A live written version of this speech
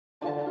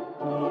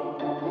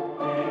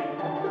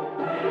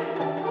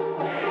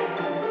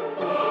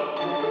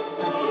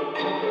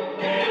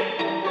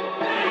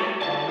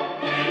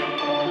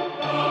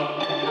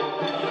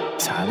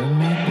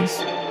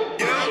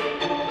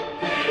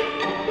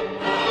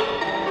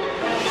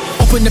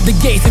opened up the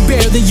gates and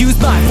barely used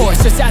my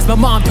force. Just as my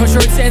mom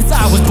tortured since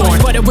I was born.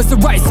 But it was the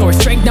right source,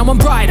 strength now I'm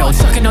bridled.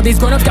 Sucking all these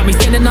grown-ups got me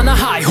standing on a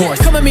high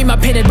horse. Come and meet my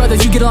pitted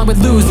brothers, you get along with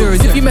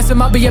losers. If you mess with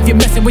my behave, you're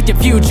messing with your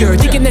future.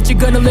 Thinking that you're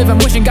gonna live, I'm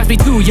wishing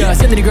Godspeed to ya.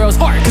 Sending the girl's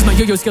heart, cause my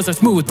yo-yo skills are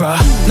smooth, bruh.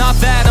 Not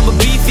bad, I'm a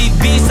beefy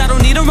beast. I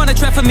don't need to run a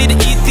trap for me to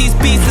eat these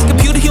beats. This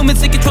computer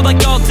humans in control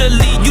like y'all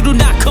delete. You do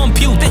not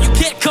compute, then you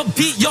can't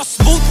compete. Y'all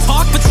smooth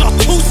talk, but y'all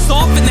too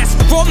soft. And that's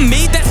from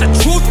me, that's a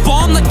truth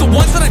bomb. Like the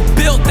ones that I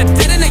built, that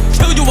didn't they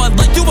kill you. I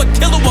let you a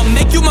killer, I'll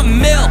make you my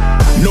meal.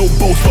 No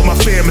boast, but my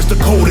fam is the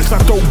coldest. I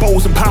throw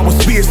bows and power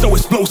spears so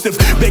explosive.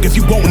 Beg if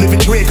you won't live in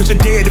dread, cause you're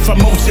dead if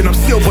I'm motion. I'm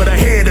Silva, the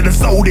head of the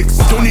Zoldycks.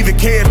 Don't even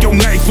care if your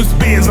knife was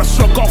bends. I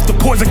struck off the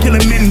poison,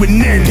 killing men with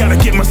nen. Gotta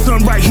get my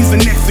son right, he's the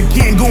next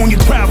again. Go on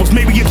your travels,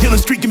 maybe your killing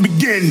streak can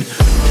begin.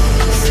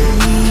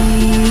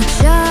 Sweet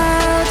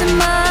child of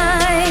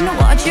mine,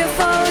 watch your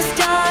foes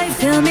die.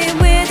 Fill me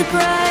with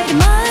pride,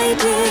 my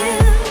dear.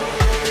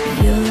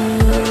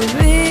 You'll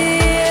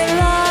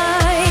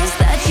realize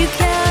that you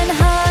can't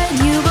hide.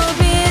 You will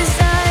be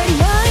inside,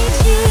 my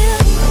dear.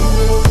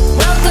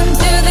 Welcome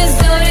to the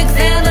Zoldyck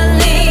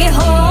family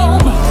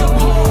home.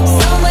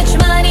 So much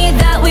money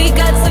that we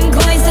got some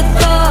coins to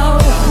throw.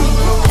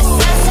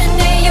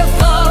 Assassinate your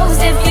foes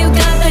if you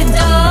got the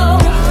dough.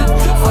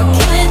 For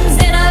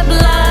killings in our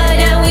blood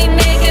and we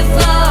make it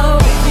flow.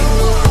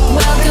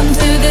 Welcome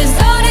to the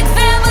Zoldyck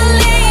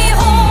family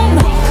home.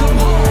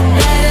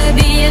 Better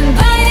be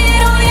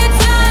invited or you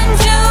turn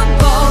to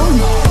bone.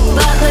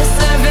 But let's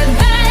serve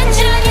revenge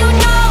and you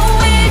know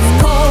it's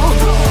cold.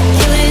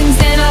 Killings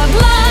in our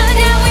blood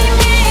and we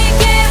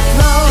make it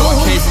flow. Yo,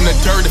 I came from the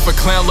dirt. If a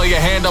clown lay a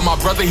hand on my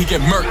brother, he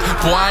get murked.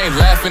 Boy, I ain't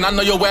laughing. I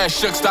know your ass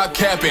shook. Stop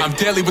capping. I'm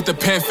deadly with the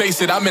pen.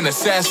 Face it, I'm an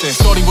assassin.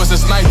 Thought he was a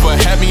sniper,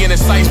 had me in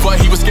his sights, but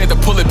he was scared to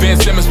pull it. Ben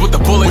Simmons with the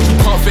bullet. What you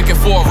pump faking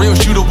for? A real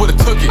shooter would've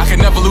took it. I can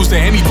never lose to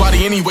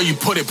anybody any way you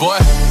put it, boy.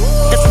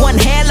 That's one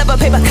hell of a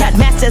paper cut.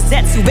 Master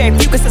Zetsu, very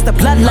few cause it's the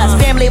bloodlust.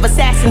 Family of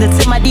assassins,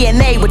 it's in my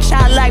DNA. With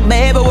childlike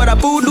behavior, what a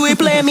voodoo we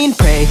play, I mean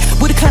pray.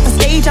 With a clap on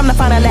stage, I'm the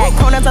final act.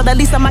 Pronouns are the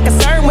least of my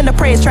concern. When the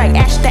prayer strike,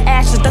 ash to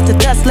ashes, dust to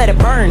dust, let it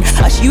burn.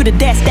 Usher you to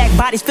death, stack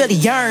bodies, feel the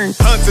yearn.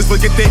 Hunters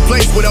forget their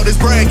place without this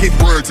bragging.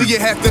 So you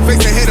have to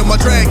face the head of my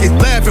dragon.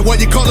 Laughing while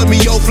you calling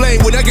me old flame.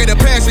 When I get a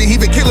passion, he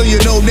been killing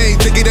you, no name,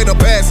 thinking that I'm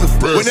passive.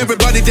 When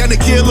everybody down to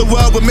kill a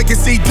while, we make it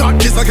see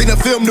darkness like in a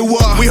film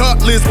noir. We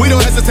heartless, we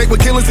don't hesitate when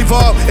killers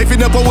evolve. If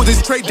you're not born with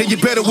this trait, then you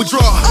better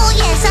withdraw. Oh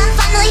yes, I'm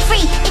finally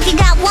free. If you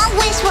got one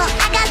wish, well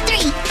I got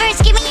three.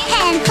 First give me your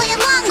hand,